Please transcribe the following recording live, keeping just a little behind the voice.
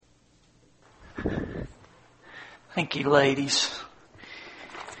Thank you, ladies.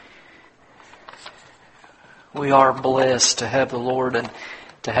 We are blessed to have the Lord and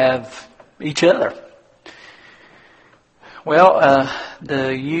to have each other. Well,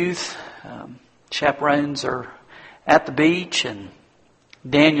 the youth chaperones are at the beach, and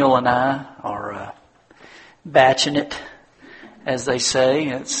Daniel and I are batching it, as they say.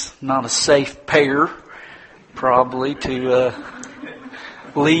 It's not a safe pair, probably, to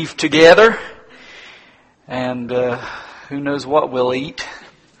leave together. And who knows what we'll eat.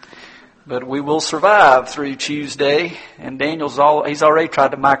 But we will survive through Tuesday. And he's already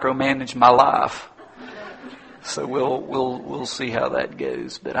tried to micromanage my life. So we'll see how that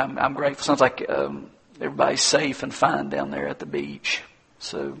goes. But I'm grateful. Sounds like everybody's safe and fine down there at the beach.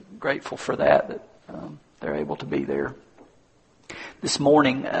 So grateful for that they're able to be there. This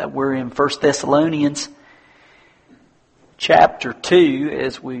morning we're in 1 Thessalonians chapter 2,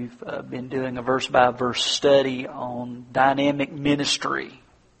 as we've been doing a verse-by-verse study on dynamic ministry.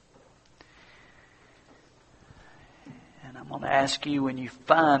 And I'm going to ask you, when you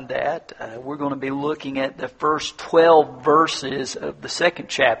find that, we're going to be looking at the first 12 verses of the second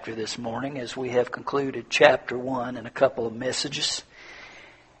chapter this morning, as we have concluded chapter 1 in a couple of messages.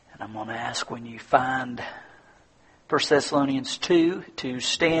 And I'm going to ask, when you find 1 Thessalonians 2, to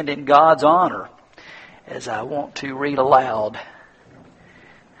stand in God's honor, as I want to read aloud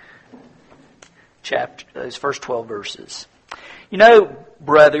those first 12 verses. You know,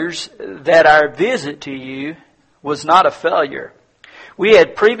 brothers, that our visit to you was not a failure. We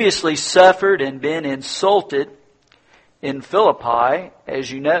had previously suffered and been insulted in Philippi, as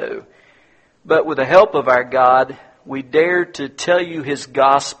you know. But with the help of our God, we dared to tell you His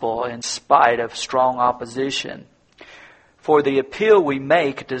gospel in spite of strong opposition. For the appeal we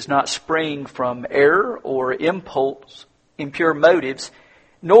make does not spring from error or impulse, impure motives,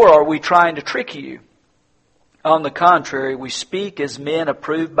 nor are we trying to trick you. On the contrary, we speak as men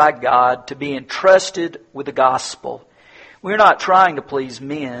approved by God to be entrusted with the gospel. We're not trying to please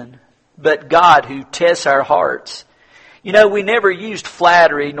men, but God who tests our hearts. You know, we never used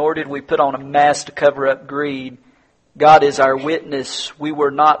flattery, nor did we put on a mask to cover up greed. God is our witness. We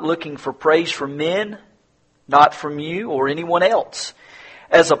were not looking for praise from men, not from you or anyone else.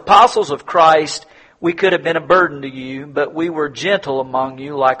 As apostles of Christ, we could have been a burden to you, but we were gentle among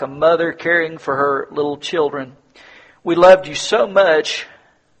you, like a mother caring for her little children. We loved you so much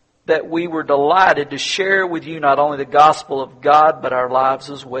that we were delighted to share with you not only the gospel of God, but our lives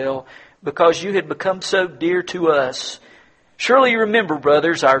as well, because you had become so dear to us. Surely you remember,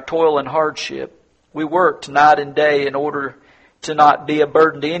 brothers, our toil and hardship. We worked night and day in order to not be a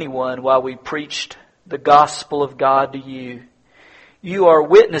burden to anyone while we preached the gospel of God to you. You are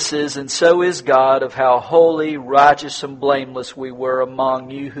witnesses, and so is God, of how holy, righteous, and blameless we were among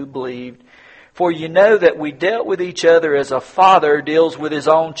you who believed. For you know that we dealt with each other as a father deals with his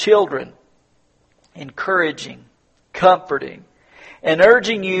own children, encouraging, comforting, and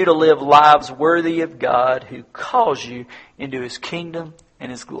urging you to live lives worthy of God, who calls you into His kingdom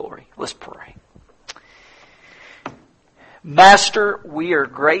and His glory. Let's pray. Master, we are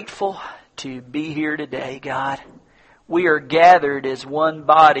grateful to be here today, God. We are gathered as one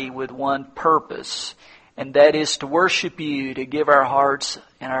body with one purpose, and that is to worship you, to give our hearts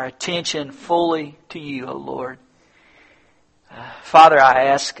and our attention fully to you, O Lord. Father, I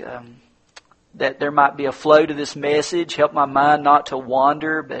ask that there might be a flow to this message. Help my mind not to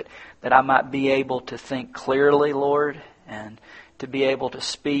wander, but that I might be able to think clearly, Lord, and to be able to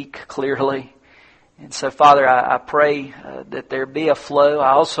speak clearly. And so, Father, I pray that there be a flow.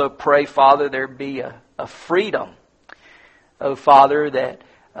 I also pray, Father, there be a freedom. Oh, Father, that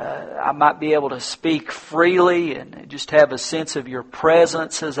I might be able to speak freely and just have a sense of your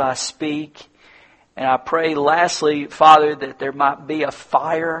presence as I speak. And I pray, lastly, Father, that there might be a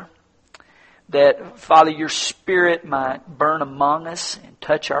fire, that, Father, your Spirit might burn among us and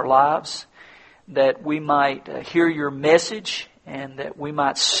touch our lives, that we might hear your message, and that we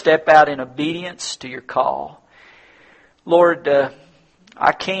might step out in obedience to your call. Lord,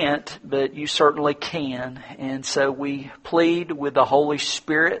 I can't, but you certainly can. And so we plead with the Holy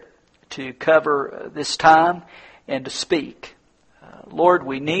Spirit to cover this time and to speak. Lord,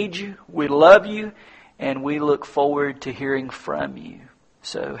 we need you, we love you, and we look forward to hearing from you.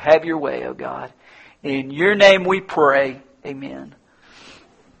 So have your way, O God. In your name we pray. Amen.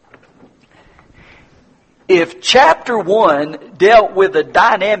 If chapter 1 dealt with a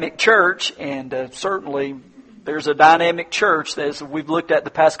dynamic church, and certainly there's a dynamic church as we've looked at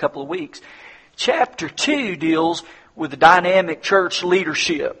the past couple of weeks, chapter 2 deals with the dynamic church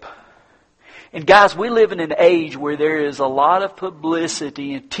leadership. And guys, we live in an age where there is a lot of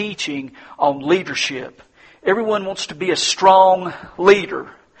publicity and teaching on leadership. Everyone wants to be a strong leader.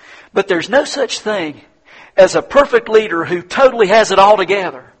 But there's no such thing as a perfect leader who totally has it all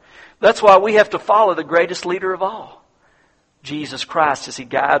together. That's why we have to follow the greatest leader of all, Jesus Christ, as He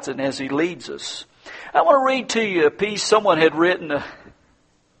guides and as He leads us. I want to read to you a piece someone had written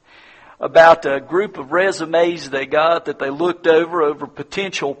about a group of resumes they got that they looked over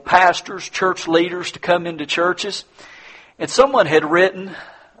potential pastors, church leaders to come into churches. And someone had written,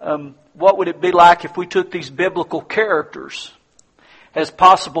 what would it be like if we took these biblical characters as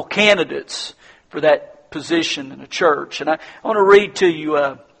possible candidates for that position in a church? And I want to read to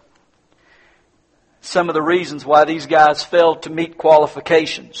you some of the reasons why these guys failed to meet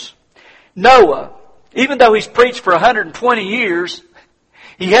qualifications. Noah, even though he's preached for 120 years,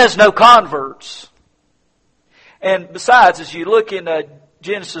 he has no converts. And besides, as you look in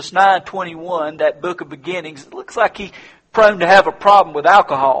Genesis 9:21, that book of beginnings, it looks like he's prone to have a problem with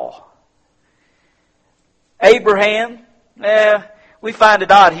alcohol. Abraham, we find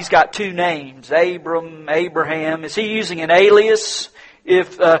it odd he's got two names, Abram, Abraham. Is he using an alias?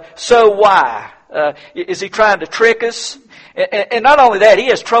 If so, why? Is he trying to trick us? And not only that, he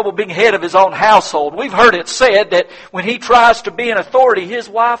has trouble being head of his own household. We've heard it said that when he tries to be an authority, his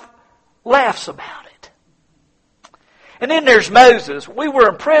wife laughs about it. And then there's Moses. We were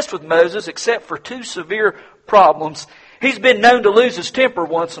impressed with Moses except for two severe problems. He's been known to lose his temper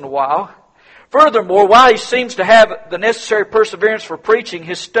once in a while. Furthermore, while he seems to have the necessary perseverance for preaching,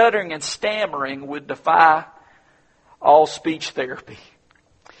 his stuttering and stammering would defy all speech therapy.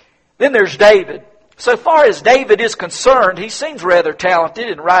 Then there's David. So far as David is concerned, he seems rather talented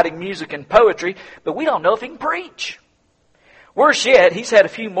in writing music and poetry, but we don't know if he can preach. Worse yet, he's had a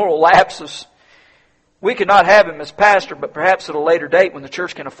few moral lapses. We could not have him as pastor, but perhaps at a later date when the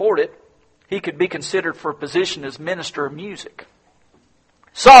church can afford it, he could be considered for a position as minister of music.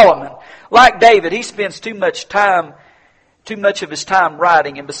 Solomon, like David, he spends too much of his time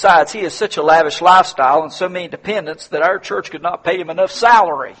writing, and besides, he has such a lavish lifestyle and so many dependents that our church could not pay him enough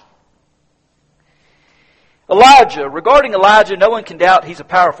salary. Elijah. Regarding Elijah, no one can doubt he's a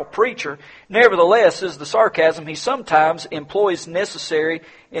powerful preacher. Nevertheless, is the sarcasm he sometimes employs necessary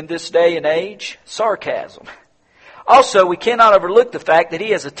in this day and age? Sarcasm. Also, we cannot overlook the fact that he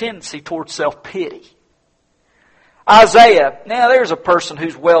has a tendency towards self-pity. Isaiah. Now, there's a person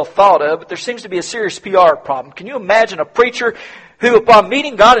who's well thought of, but there seems to be a serious PR problem. Can you imagine a preacher who, upon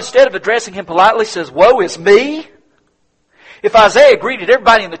meeting God, instead of addressing Him politely, says, "Woe is me"? If Isaiah greeted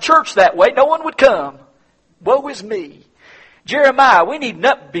everybody in the church that way, no one would come. Woe is me. Jeremiah, we need an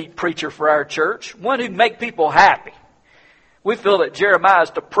upbeat preacher for our church, one who'd make people happy. We feel that Jeremiah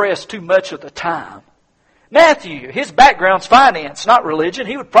is depressed too much of the time. Matthew, his background's finance, not religion.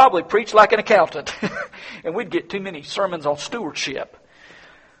 He would probably preach like an accountant. And we'd get too many sermons on stewardship.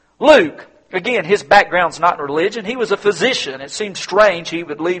 Luke, again, his background's not in religion. He was a physician. It seems strange he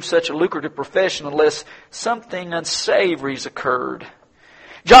would leave such a lucrative profession unless something unsavory's occurred.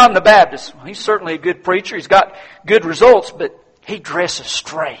 John the Baptist, well, he's certainly a good preacher. He's got good results, but he dresses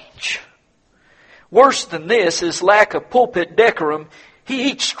strange. Worse than this, his lack of pulpit decorum,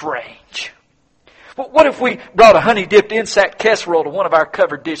 he eats strange. Well, what if we brought a honey-dipped insect casserole to one of our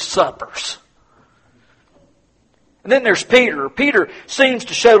covered dish suppers? And then there's Peter. Peter seems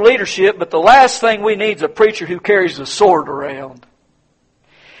to show leadership, but the last thing we need is a preacher who carries a sword around.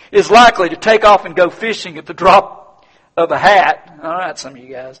 Is likely to take off and go fishing at the drop of a hat, all right, some of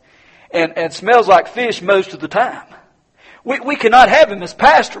you guys, and smells like fish most of the time. We cannot have him as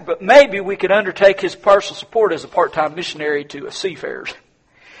pastor, but maybe we could undertake his partial support as a part-time missionary to seafarers.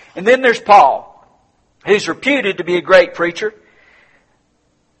 And then there's Paul. He's reputed to be a great preacher,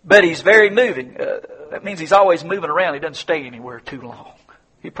 but he's very moving. That means he's always moving around. He doesn't stay anywhere too long.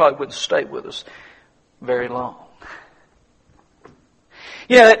 He probably wouldn't stay with us very long.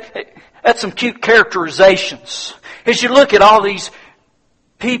 You know, that's some cute characterizations. As you look at all these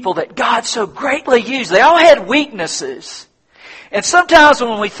people that God so greatly used, they all had weaknesses. And sometimes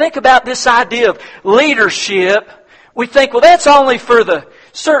when we think about this idea of leadership, we think, well, that's only for the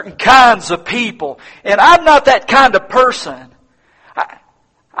certain kinds of people. And I'm not that kind of person.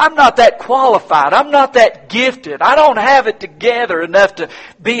 I'm not that qualified. I'm not that gifted. I don't have it together enough to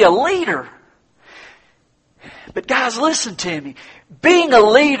be a leader. But guys, listen to me. Being a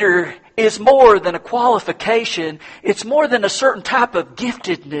leader is more than a qualification. It's more than a certain type of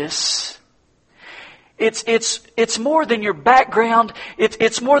giftedness. It's more than your background.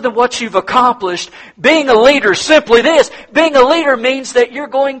 It's more than what you've accomplished. Being a leader is simply this. Being a leader means that you're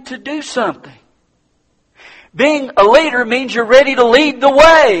going to do something. Being a leader means you're ready to lead the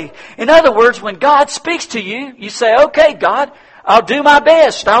way. In other words, when God speaks to you, you say, "Okay, God, I'll do my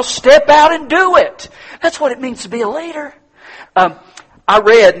best. I'll step out and do it. That's what it means to be a leader. I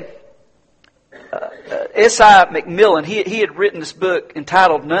read S.I. McMillan. He had written this book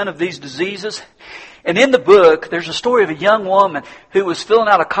entitled None of These Diseases. And in the book, there's a story of a young woman who was filling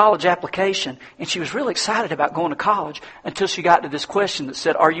out a college application, and she was really excited about going to college until she got to this question that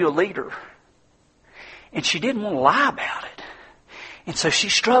said, are you a leader? And she didn't want to lie about it. And so she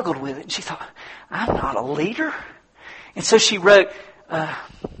struggled with it, and she thought, I'm not a leader. And so she wrote,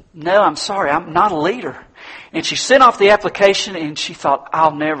 no, I'm sorry, I'm not a leader. And she sent off the application, and she thought,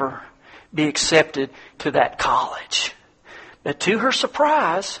 I'll never be accepted to that college. But to her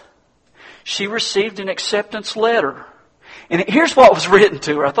surprise, she received an acceptance letter. And here's what was written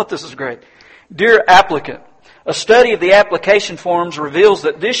to her. I thought this was great. Dear applicant, a study of the application forms reveals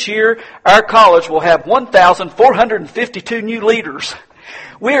that this year our college will have 1,452 new leaders.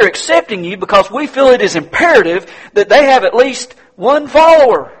 We are accepting you because we feel it is imperative that they have at least one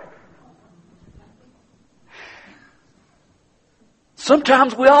follower.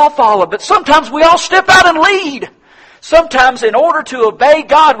 Sometimes we all follow, but sometimes we all step out and lead. Sometimes in order to obey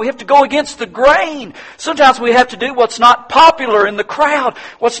God, we have to go against the grain. Sometimes we have to do what's not popular in the crowd,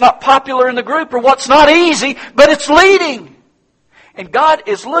 what's not popular in the group, or what's not easy, but it's leading. And God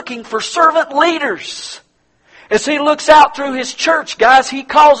is looking for servant leaders. As He looks out through His church, guys, He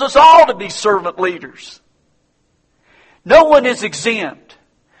calls us all to be servant leaders. No one is exempt.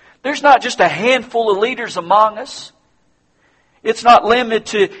 There's not just a handful of leaders among us. It's not limited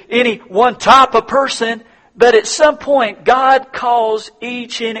to any one type of person. But at some point, God calls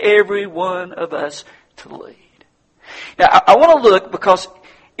each and every one of us to lead. Now, I want to look because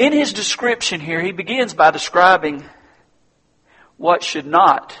in his description here, he begins by describing what should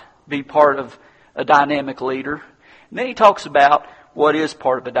not be part of a dynamic leader. And then he talks about what is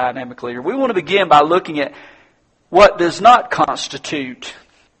part of a dynamic leader. We want to begin by looking at what does not constitute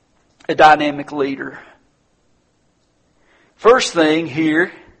a dynamic leader. First thing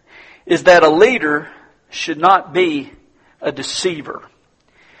here is that a leader should not be a deceiver.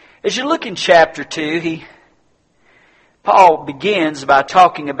 As you look in chapter 2, Paul begins by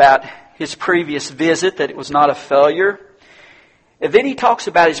talking about his previous visit, that it was not a failure. And then he talks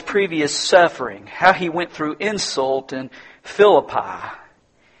about his previous suffering, how he went through insult in Philippi.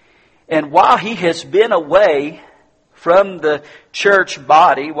 And while he has been away from the church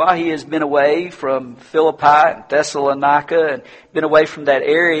body, while he has been away from Philippi and Thessalonica and been away from that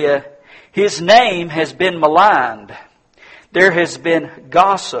area, his name has been maligned. There has been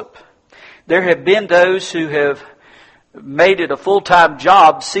gossip. There have been those who have made it a full-time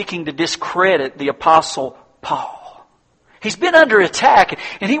job seeking to discredit the Apostle Paul. He's been under attack,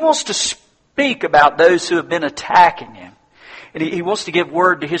 and he wants to speak about those who have been attacking him. And he wants to give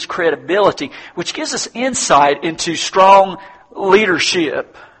word to his credibility, which gives us insight into strong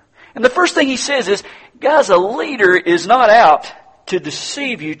leadership. And the first thing he says is, guys, a leader is not out to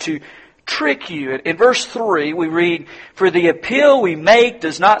deceive you, to trick you. In verse 3 we read, for the appeal we make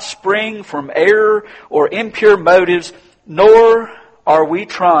does not spring from error or impure motives, nor are we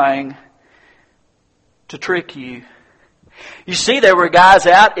trying to trick you. You see, there were guys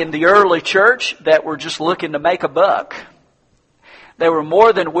out in the early church that were just looking to make a buck. They were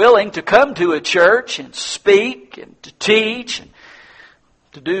more than willing to come to a church and speak and to teach and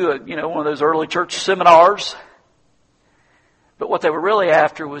to do one of those early church seminars. But what they were really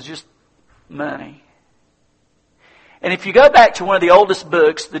after was just money. And if you go back to one of the oldest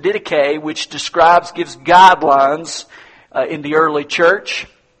books, the Didache, which gives guidelines in the early church,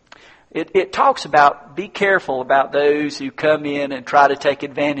 it talks about be careful about those who come in and try to take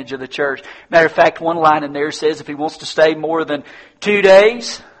advantage of the church. Matter of fact, one line in there says if he wants to stay more than 2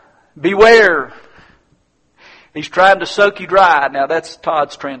 days, beware. He's trying to soak you dry. Now that's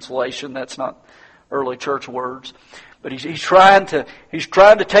Todd's translation. That's not early church words. But he's trying to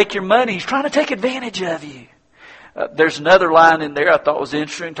take your money. He's trying to take advantage of you. There's another line in there I thought was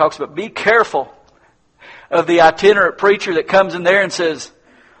interesting. It talks about be careful of the itinerant preacher that comes in there and says,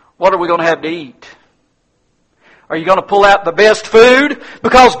 what are we going to have to eat? Are you going to pull out the best food?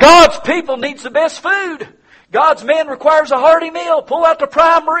 Because God's people needs the best food. God's man requires a hearty meal. Pull out the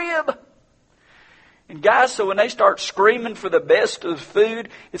prime rib. And guys, so when they start screaming for the best of food,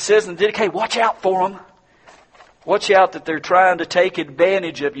 it says in the Didache, watch out for them. Watch out that they're trying to take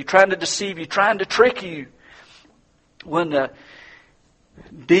advantage of you, trying to deceive you, trying to trick you. When the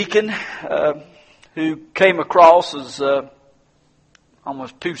deacon who came across as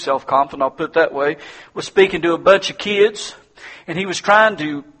almost too self-confident, I'll put it that way, was speaking to a bunch of kids, and he was trying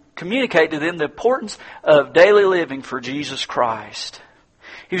to communicate to them the importance of daily living for Jesus Christ.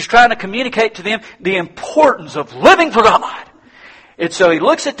 He was trying to communicate to them the importance of living for God. And so he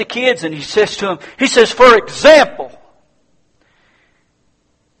looks at the kids and he says to them, he says, for example,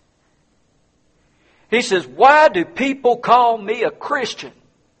 he says, why do people call me a Christian?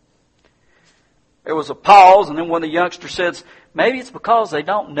 There was a pause, and then one of the youngsters says, maybe it's because they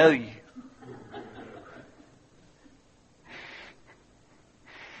don't know you.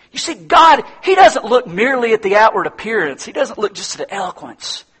 You see, God, He doesn't look merely at the outward appearance. He doesn't look just at the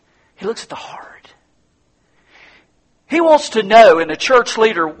eloquence. He looks at the heart. He wants to know in a church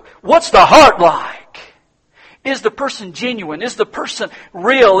leader, what's the heart like? Is the person genuine? Is the person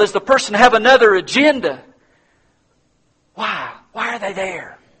real? Is the person have another agenda? Why? Why are they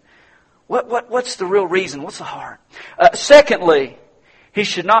there? What's the real reason? What's the heart? Secondly, he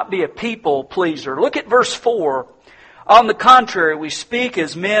should not be a people pleaser. Look at verse 4. On the contrary, we speak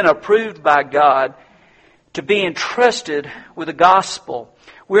as men approved by God to be entrusted with the gospel.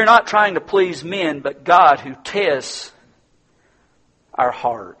 We're not trying to please men, but God who tests our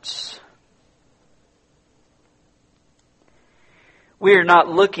hearts. We are not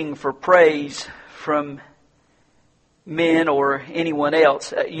looking for praise from men or anyone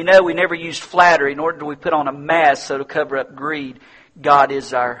else. You know, we never used flattery, nor do we put on a mask so to cover up greed. God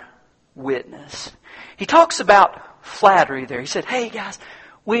is our witness. He talks about flattery there. He said, hey guys,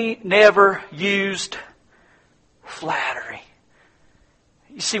 we never used flattery.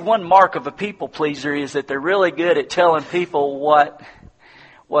 You see, one mark of a people pleaser is that they're really good at telling people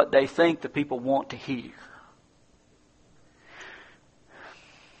what they think the people want to hear.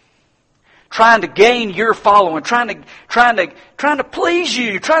 Trying to gain your following, trying to please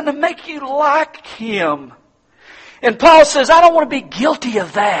you, trying to make you like Him. And Paul says, I don't want to be guilty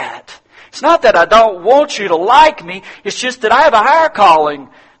of that. It's not that I don't want you to like me. It's just that I have a higher calling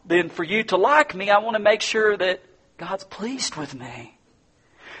than for you to like me. I want to make sure that God's pleased with me.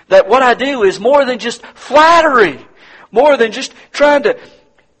 That what I do is more than just flattery. More than just trying to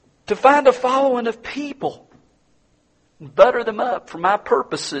find a following of people. Butter them up for my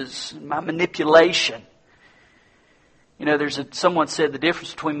purposes, my manipulation. You know, someone said the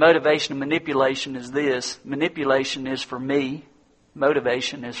difference between motivation and manipulation is this. Manipulation is for me.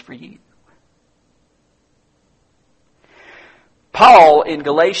 Motivation is for you. Paul in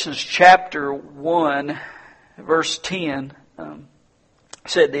Galatians chapter 1, verse 10,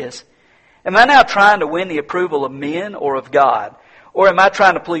 said this. Am I now trying to win the approval of men or of God? Or am I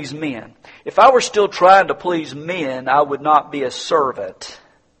trying to please men? If I were still trying to please men, I would not be a servant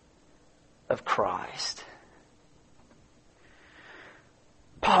of Christ.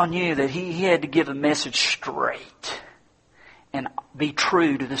 Paul knew that he had to give a message straight and be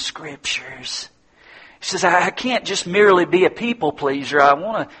true to the Scriptures. He says, I can't just merely be a people pleaser. I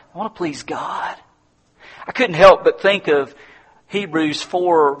want to please God. I couldn't help but think of Hebrews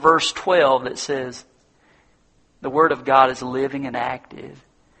 4 verse 12 that says, the Word of God is living and active,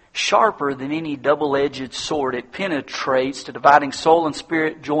 sharper than any double-edged sword. It penetrates to dividing soul and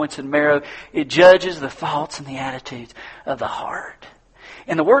spirit, joints and marrow. It judges the thoughts and the attitudes of the heart.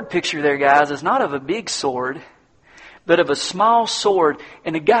 And the word picture there, guys, is not of a big sword, but of a small sword.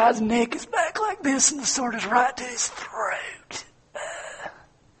 And the guy's neck is back like this, and the sword is right to his throat.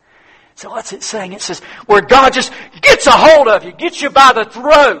 So what's it saying? It says, where God just gets a hold of you, gets you by the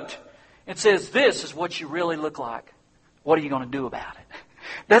throat, and says, this is what you really look like. What are you going to do about it?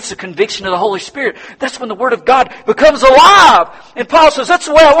 That's the conviction of the Holy Spirit. That's when the Word of God becomes alive. And Paul says, that's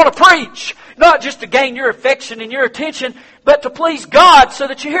the way I want to preach. Not just to gain your affection and your attention, but to please God so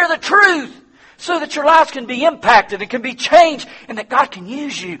that you hear the truth. So that your lives can be impacted and can be changed. And that God can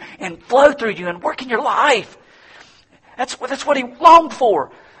use you and flow through you and work in your life. That's what he longed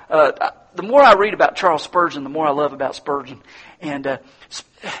for. The more I read about Charles Spurgeon, the more I love about Spurgeon. And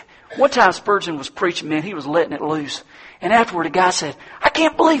one time Spurgeon was preaching, man, he was letting it loose. And afterward, a guy said, I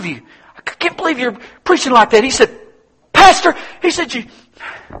can't believe you. I can't believe you're preaching like that. He said, Pastor, he said,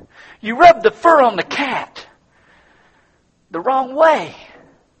 you rubbed the fur on the cat the wrong way.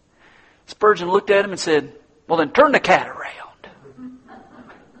 Spurgeon looked at him and said, well, then turn the cat around.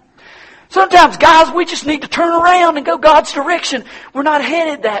 Sometimes, guys, we just need to turn around and go God's direction. We're not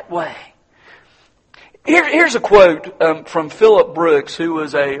headed that way. Here's a quote from Philip Brooks, who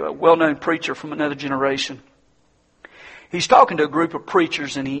was a well-known preacher from another generation. He's talking to a group of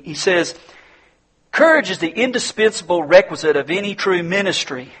preachers, and he says, courage is the indispensable requisite of any true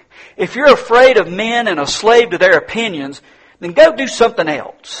ministry. If you're afraid of men and a slave to their opinions, then go do something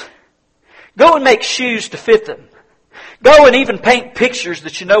else. Go and make shoes to fit them. Go and even paint pictures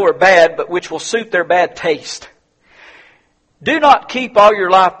that you know are bad, but which will suit their bad taste. Do not keep all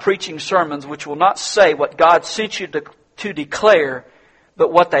your life preaching sermons which will not say what God sent you to declare,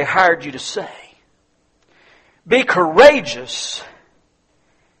 but what they hired you to say. Be courageous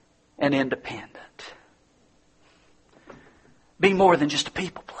and independent. Be more than just a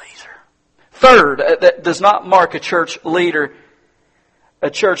people pleaser. Third, that does not mark a church leader. A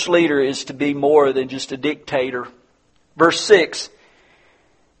church leader is to be more than just a dictator. Verse 6,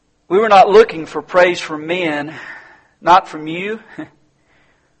 we were not looking for praise from men, not from you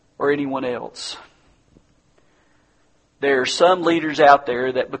or anyone else. There are some leaders out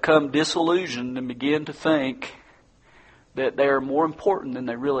there that become disillusioned and begin to think that they are more important than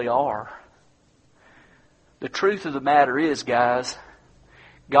they really are. The truth of the matter is, guys,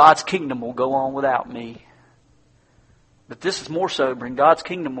 God's kingdom will go on without me. But this is more sobering. God's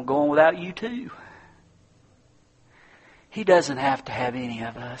kingdom will go on without you too. He doesn't have to have any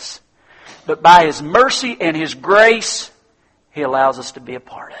of us. But by His mercy and His grace, He allows us to be a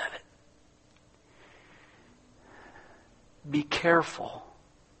part of it. Be careful.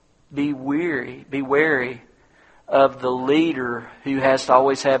 Be wary of the leader who has to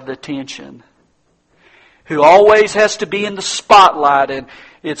always have the attention. Who always has to be in the spotlight and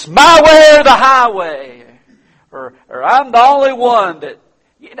it's my way or the highway. Or I'm the only one that...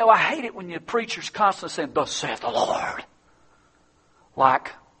 I hate it when the preacher's constantly saying, thus saith the Lord.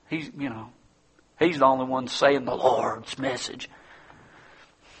 Like he's the only one saying the Lord's message.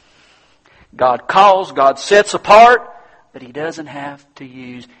 God calls, God sets apart, but He doesn't have to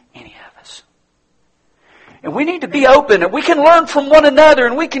use any of us. And we need to be open, and we can learn from one another,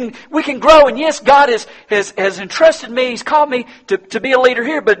 and we can grow. And yes, God has entrusted me, He's called me to be a leader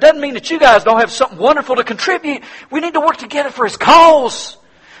here, but it doesn't mean that you guys don't have something wonderful to contribute. We need to work together for His cause.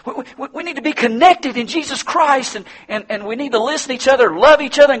 We need to be connected in Jesus Christ, and we need to listen to each other, love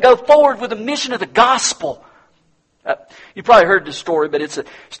each other, and go forward with the mission of the gospel. You probably heard this story, but it's a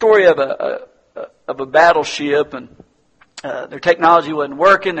story of a battleship, and their technology wasn't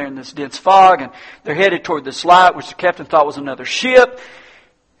working. They're in this dense fog, and they're headed toward this light, which the captain thought was another ship.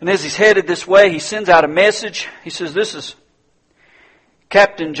 And as he's headed this way, he sends out a message. He says, "This is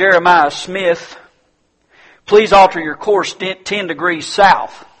Captain Jeremiah Smith. Please alter your course 10 degrees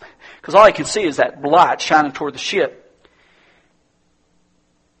south." Because all he can see is that light shining toward the ship.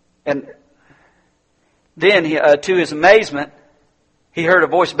 And then, to his amazement, he heard a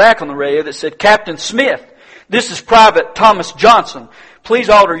voice back on the radio that said, "Captain Smith, this is Private Thomas Johnson. Please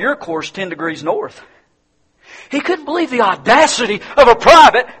alter your course 10 degrees north." He couldn't believe the audacity of a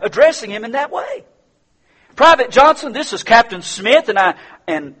private addressing him in that way. "Private Johnson, this is Captain Smith,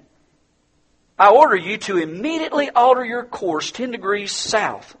 and I order you to immediately alter your course 10 degrees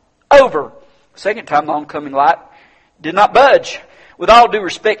south. Over." Second time the oncoming light did not budge. "With all due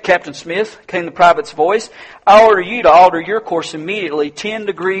respect, Captain Smith," came the private's voice, "I order you to alter your course immediately 10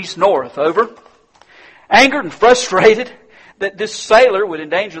 degrees north. Over." Angered and frustrated that this sailor would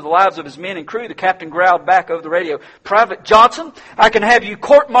endanger the lives of his men and crew, the captain growled back over the radio, "Private Johnson, I can have you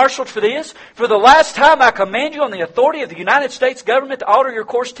court-martialed for this. For the last time, I command you on the authority of the United States government to alter your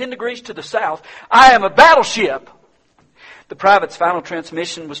course 10 degrees to the south. I am a battleship." The private's final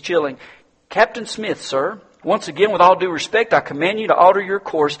transmission was chilling. "Captain Smith, sir, once again, with all due respect, I command you to alter your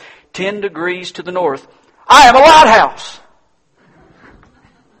course 10 degrees to the north. I am a lighthouse."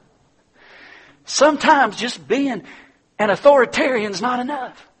 Sometimes just being an authoritarian is not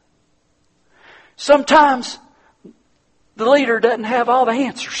enough. Sometimes the leader doesn't have all the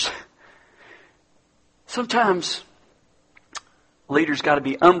answers. Sometimes leaders got to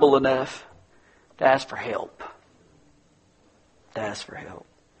be humble enough to ask for help.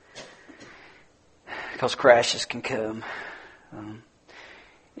 Because crashes can come.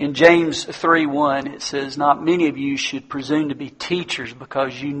 In James 3:1 it says, "Not many of you should presume to be teachers,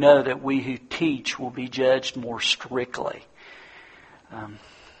 because you know that we who teach will be judged more strictly."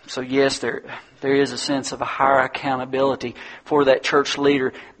 So yes, there is a sense of a higher accountability for that church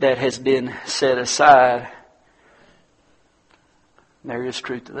leader that has been set aside. There is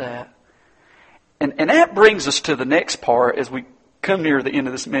truth to that. And that brings us to the next part as we come near the end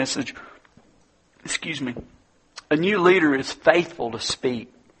of this message. A new leader is faithful to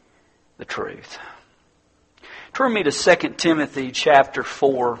speak the truth. Turn me to 2 Timothy chapter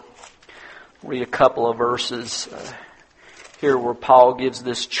 4. Read a couple of verses here where Paul gives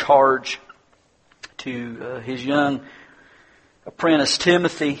this charge to his young apprentice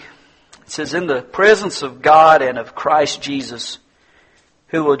Timothy. It says, "In the presence of God and of Christ Jesus,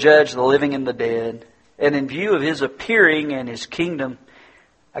 who will judge the living and the dead, and in view of His appearing and His kingdom,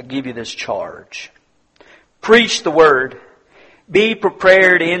 I give you this charge. Preach the word. Be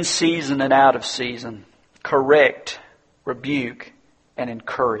prepared in season and out of season. Correct, rebuke, and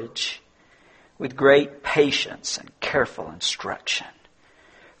encourage with great patience and careful instruction.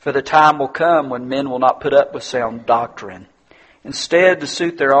 For the time will come when men will not put up with sound doctrine, Instead, to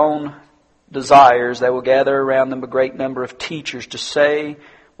suit their own desires, they will gather around them a great number of teachers to say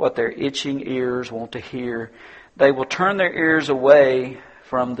what their itching ears want to hear. They will turn their ears away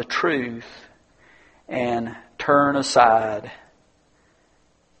from the truth and turn aside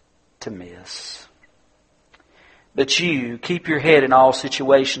to miss. But you, keep your head in all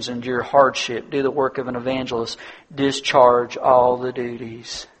situations, endure hardship, do the work of an evangelist, discharge all the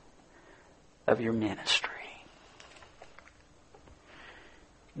duties of your ministry.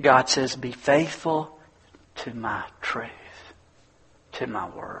 God says, be faithful to my truth, to my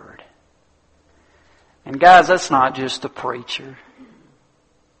word. And guys, that's not just the preacher.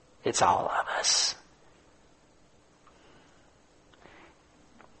 It's all of us.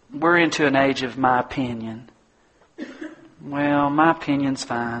 We're into an age of my opinion. Well, my opinion's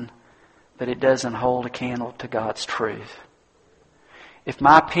fine, but it doesn't hold a candle to God's truth. If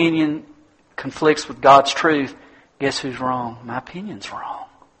my opinion conflicts with God's truth, guess who's wrong? My opinion's wrong.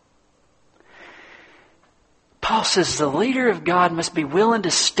 Paul says the leader of God must be willing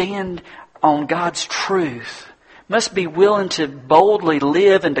to stand on God's truth, must be willing to boldly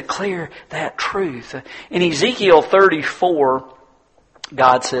live and declare that truth. In Ezekiel 34,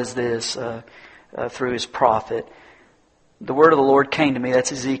 God says this through His prophet. The word of the Lord came to me,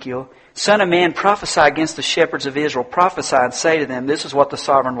 that's Ezekiel. Son of man, prophesy against the shepherds of Israel. Prophesy and say to them, this is what the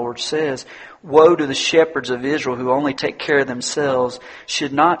sovereign Lord says. Woe to the shepherds of Israel who only take care of themselves.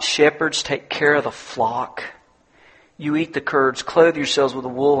 Should not shepherds take care of the flock? You eat the curds, clothe yourselves with the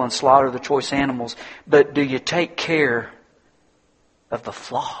wool, and slaughter the choice animals. But do you take care of the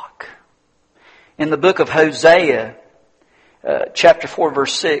flock? In the book of Hosea, chapter 4,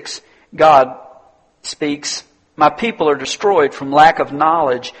 verse 6, God speaks, my people are destroyed from lack of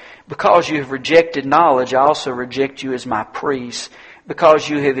knowledge. Because you have rejected knowledge, I also reject you as my priests. Because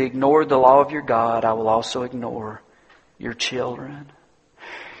you have ignored the law of your God, I will also ignore your children.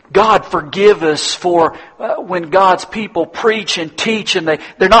 God forgive us for when God's people preach and teach and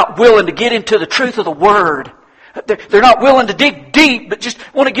they're not willing to get into the truth of the Word. They're not willing to dig deep, but just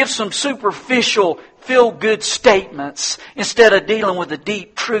want to give some superficial, feel-good statements instead of dealing with the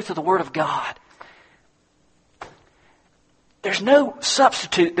deep truth of the Word of God. There's no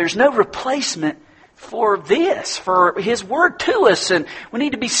substitute. There's no replacement for this, for His Word to us. And we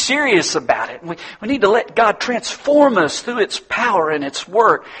need to be serious about it. We need to let God transform us through its power and its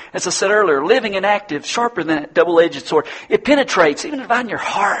work. As I said earlier, living and active, sharper than a double-edged sword. It penetrates, even in your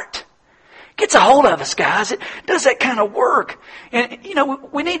heart. Gets a hold of us, guys. It does that kind of work. And,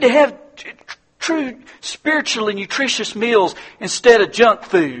 we need to have true spiritually nutritious meals instead of junk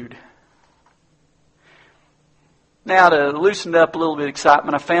food. Now, to loosen up a little bit of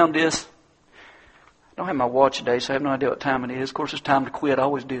excitement, I found this. I don't have my watch today, so I have no idea what time it is. Of course, it's time to quit. I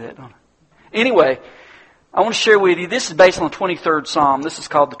always do that, don't I? Anyway, I want to share with you, this is based on the 23rd Psalm. This is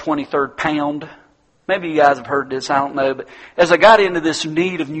called the 23rd Pound. Maybe you guys have heard this, I don't know. But as I got into this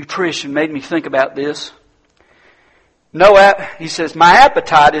need of nutrition, it made me think about this. He says, my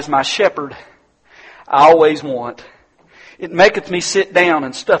appetite is my shepherd. I always want. It maketh me sit down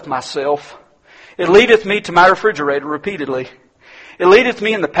and stuff myself. It leadeth me to my refrigerator repeatedly. It leadeth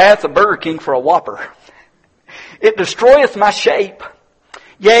me in the path of Burger King for a Whopper. It destroyeth my shape.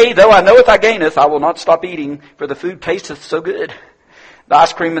 Yea, though I knoweth I gaineth, I will not stop eating, for the food tasteth so good. The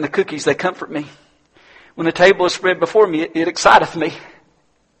ice cream and the cookies, they comfort me. When the table is spread before me, it exciteth me.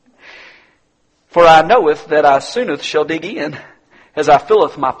 For I knoweth that I soonest shall dig in, as I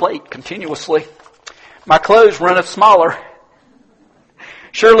filleth my plate continuously. My clothes runneth smaller.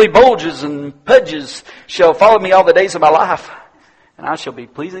 Surely bulges and pudges shall follow me all the days of my life, and I shall be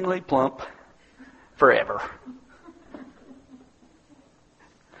pleasingly plump forever.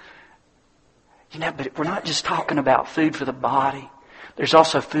 But we're not just talking about food for the body. There's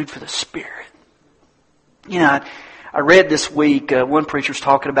also food for the spirit. I read this week, one preacher was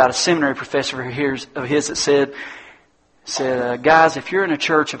talking about a seminary professor of his that said, guys, if you're in a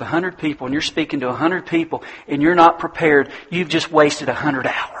church of 100 people and you're speaking to 100 people and you're not prepared, you've just wasted 100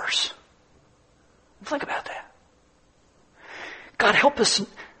 hours. Think about that. God, help us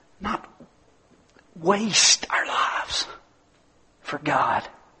not waste our lives for God.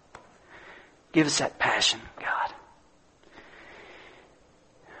 Give us that passion, God.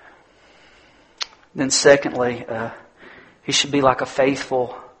 Then secondly, he should be like a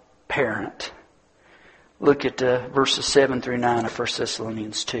faithful parent. Look at verses 7 through 9 of 1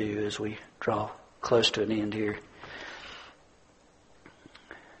 Thessalonians 2 as we draw close to an end here.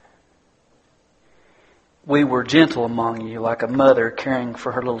 We were gentle among you, like a mother caring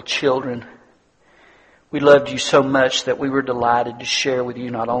for her little children. We loved you so much that we were delighted to share with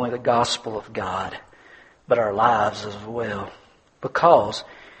you not only the gospel of God, but our lives as well. because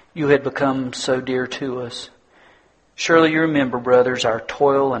you had become so dear to us. Surely you remember, brothers, our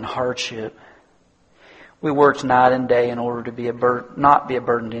toil and hardship. We worked night and day in order to not be a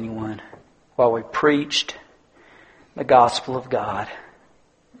burden to anyone, while we preached the gospel of God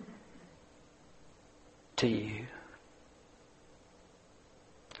to you.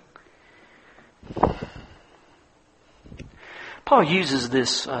 Paul uses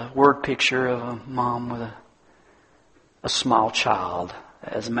this word picture of a mom with a small child.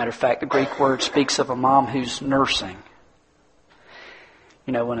 As a matter of fact, the Greek word speaks of a mom who's nursing.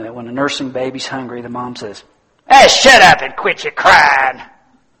 You know, when a nursing baby's hungry, the mom says, "Hey, shut up and quit your crying.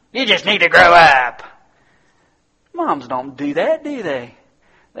 You just need to grow up." Moms don't do that, do they?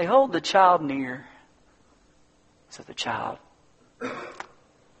 They hold the child near so the child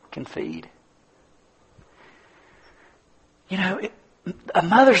can feed. You know, a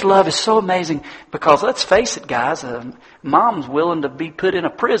mother's love is so amazing because, let's face it, guys, a mom's willing to be put in a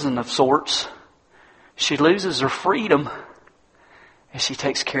prison of sorts. She loses her freedom as she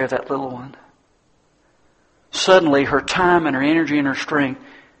takes care of that little one. Suddenly, her time and her energy and her strength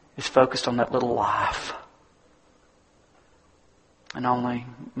is focused on that little life. And only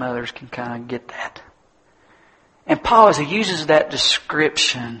mothers can kind of get that. And Paul, as he uses that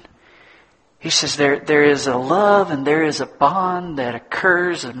description, he says there is a love and there is a bond that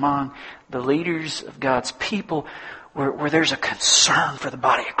occurs among the leaders of God's people where there's a concern for the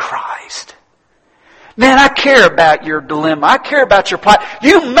body of Christ. Man, I care about your dilemma. I care about your plight.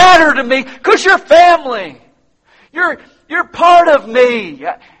 You matter to me because you're family. You're part of me.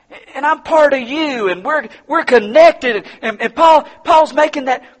 And I'm part of you. And we're connected. And Paul's making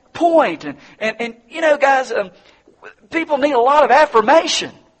that point. And you know, guys, people need a lot of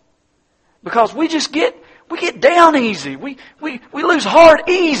affirmation. Because we get down easy. We lose heart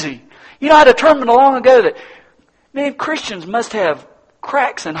easy. You know, I determined long ago that, man, Christians must have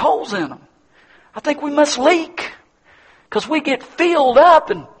cracks and holes in them. I think we must leak. Because we get filled up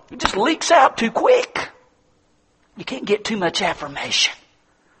and it just leaks out too quick. You can't get too much affirmation.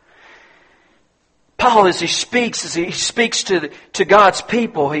 Paul, as he speaks to God's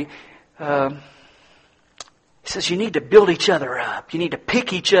people, he says you need to build each other up. You need to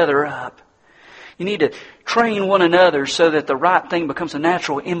pick each other up. You need to train one another so that the right thing becomes a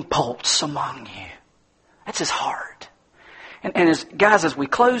natural impulse among you. That's his heart. And as we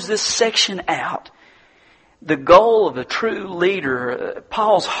close this section out, the goal of a true leader,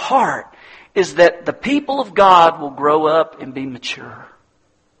 Paul's heart, is that the people of God will grow up and be mature.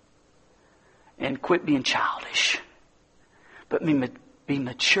 And quit being childish. But be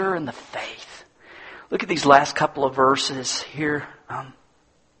mature in the faith. Look at these last couple of verses here.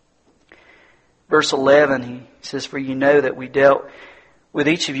 Verse 11, he says, "For you know that we dealt with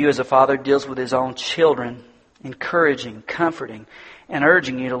each of you as a father deals with his own children, encouraging, comforting, and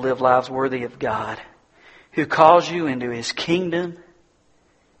urging you to live lives worthy of God, who calls you into His kingdom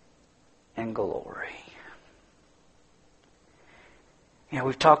and glory." You know,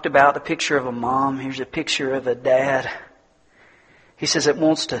 we've talked about the picture of a mom. Here's a picture of a dad. He says it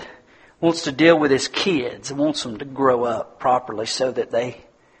wants to deal with his kids. It wants them to grow up properly so that they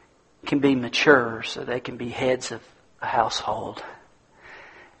can be mature, so they can be heads of a household,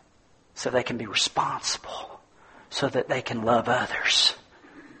 so they can be responsible, so that they can love others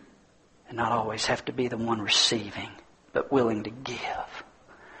and not always have to be the one receiving, but willing to give.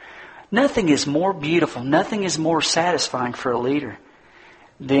 Nothing is more beautiful, nothing is more satisfying for a leader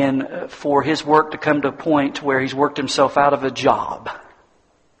than for his work to come to a point where he's worked himself out of a job.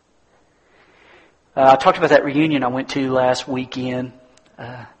 I talked about that reunion I went to last weekend.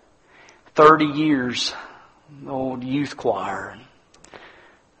 30 years, old youth choir.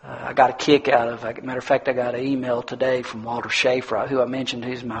 I got a kick out of it. Matter of fact, I got an email today from Walter Schaefer, who I mentioned,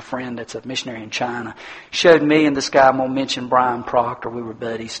 who's my friend that's a missionary in China. He showed me and this guy, I'm going to mention Brian Proctor, we were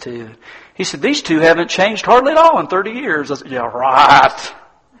buddies too. He said, "These two haven't changed hardly at all in 30 years. I said, "Yeah, right,"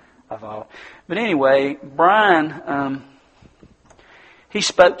 I thought. But anyway, Brian, he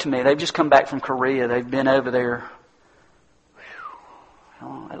spoke to me. They've just come back from Korea. They've been over there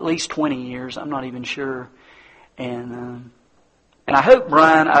at least 20 years. I'm not even sure. And I hope,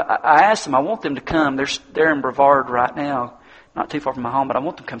 Brian, I asked them, I want them to come. They're in Brevard right now, not too far from my home, but I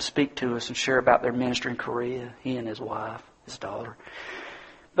want them to come speak to us and share about their ministry in Korea, he and his wife, his daughter.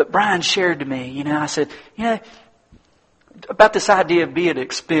 But Brian shared to me, I said, about this idea of being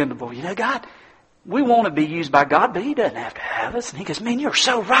expendable. God, we want to be used by God, but He doesn't have to have us. And he goes, "Man, you're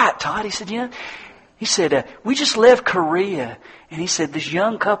so right, Todd." He said, we just left Korea. And he said, this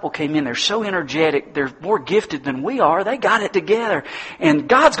young couple came in. They're so energetic. They're more gifted than we are. They got it together. And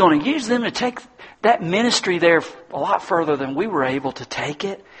God's going to use them to take that ministry there a lot further than we were able to take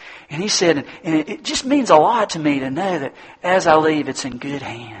it. And he said, and it just means a lot to me to know that as I leave, it's in good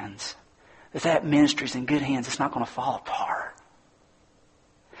hands. That ministry's in good hands. It's not going to fall apart.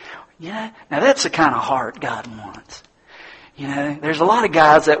 Now that's the kind of heart God wants. There's a lot of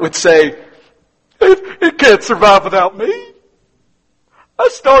guys that would say, it can't survive without me. I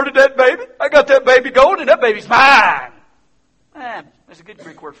started that baby. I got that baby going, and that baby's mine. There's a good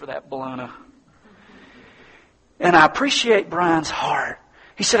Greek word for that, baloney. And I appreciate Brian's heart.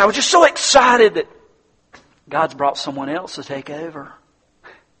 He said, I was just so excited that God's brought someone else to take over.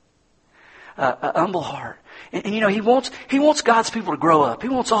 A humble heart. And He wants God's people to grow up. He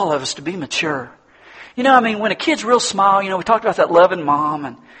wants all of us to be mature. When a kid's real small, we talked about that loving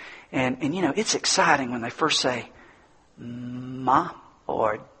mom, and it's exciting when they first say, Mom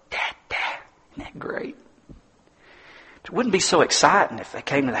or Dad. Isn't that great? It wouldn't be so exciting if they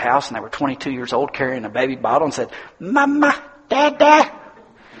came to the house and they were 22 years old carrying a baby bottle and said, Mama, Dad.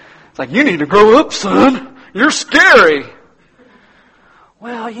 It's like, you need to grow up, son. You're scary.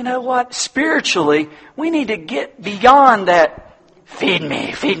 Well, you know what? Spiritually, we need to get beyond that feed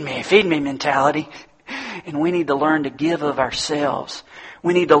me mentality. And we need to learn to give of ourselves.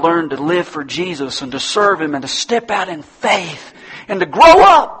 We need to learn to live for Jesus and to serve Him and to step out in faith and to grow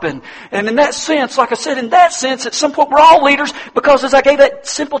up. And in that sense, like I said, at some point we're all leaders, because as I gave that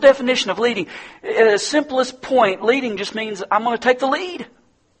simple definition of leading, at the simplest point, leading just means I'm going to take the lead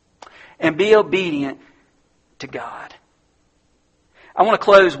and be obedient to God. I want to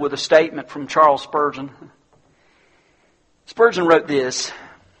close with a statement from Charles Spurgeon. Spurgeon wrote this: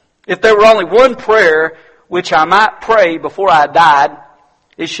 if there were only one prayer which I might pray before I died,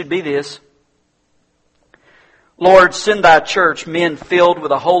 it should be this: Lord, send Thy church men filled with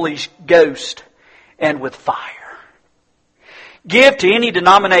the Holy Ghost and with fire. Give to any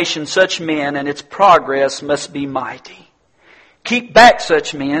denomination such men, and its progress must be mighty. Keep back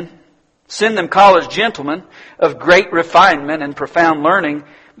such men. Send them college gentlemen of great refinement and profound learning,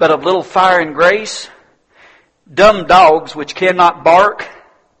 but of little fire and grace, dumb dogs which cannot bark,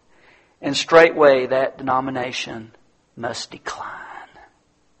 and straightway that denomination must decline.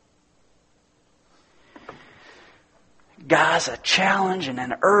 Guys, a challenge and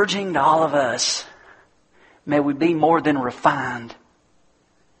an urging to all of us. May we be more than refined.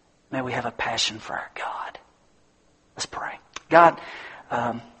 May we have a passion for our God. Let's pray. God,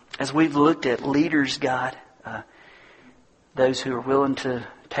 as we've looked at leaders, God, those who are willing to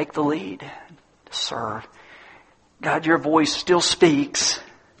take the lead, to serve, God, Your voice still speaks.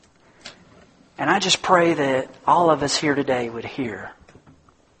 And I just pray that all of us here today would hear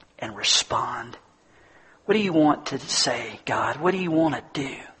and respond. What do You want to say, God? What do You want to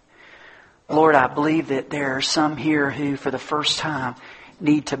do? Lord, I believe that there are some here who, for the first time,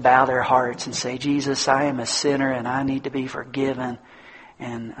 need to bow their hearts and say, Jesus, I am a sinner and I need to be forgiven.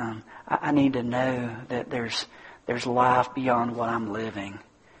 And I need to know that there's life beyond what I'm living,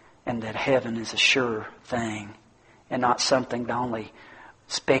 and that heaven is a sure thing and not something to only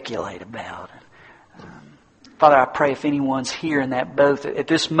speculate about. Father, I pray if anyone's here in that boat, at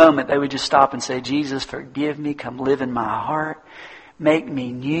this moment they would just stop and say, Jesus, forgive me. Come live in my heart. Make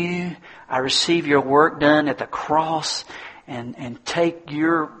me new. I receive Your work done at the cross, and take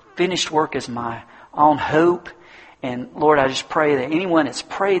Your finished work as my own hope. And Lord, I just pray that anyone that's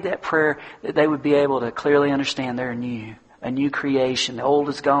prayed that prayer, that they would be able to clearly understand they're new, a new creation. The old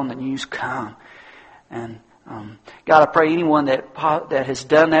is gone, the new's come. And God, I pray anyone that has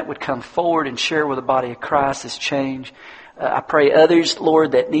done that would come forward and share with the body of Christ this change. I pray others,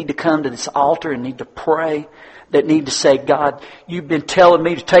 Lord, that need to come to this altar and need to pray, that need to say, God, You've been telling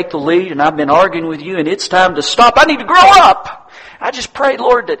me to take the lead and I've been arguing with You and it's time to stop. I need to grow up. I just pray,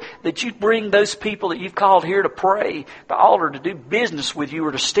 Lord, that You'd bring those people that You've called here to pray, the altar, to do business with You,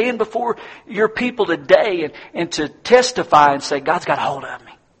 or to stand before Your people today and to testify and say, God's got a hold of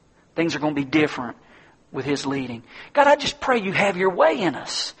me. Things are going to be different with His leading. God, I just pray You have Your way in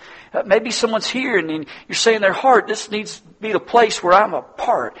us. Maybe someone's here and you're saying in their heart, this needs to be the place where I'm a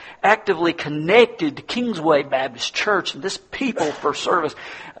part, actively connected to Kingsway Baptist Church and this people for service.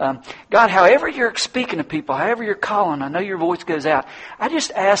 God, however You're speaking to people, however You're calling, I know Your voice goes out. I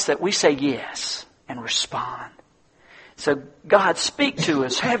just ask that we say yes and respond. So God, speak to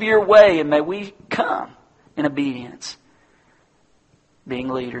us, have Your way, and may we come in obedience, being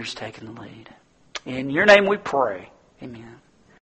leaders, taking the lead. In Your name we pray. Amen.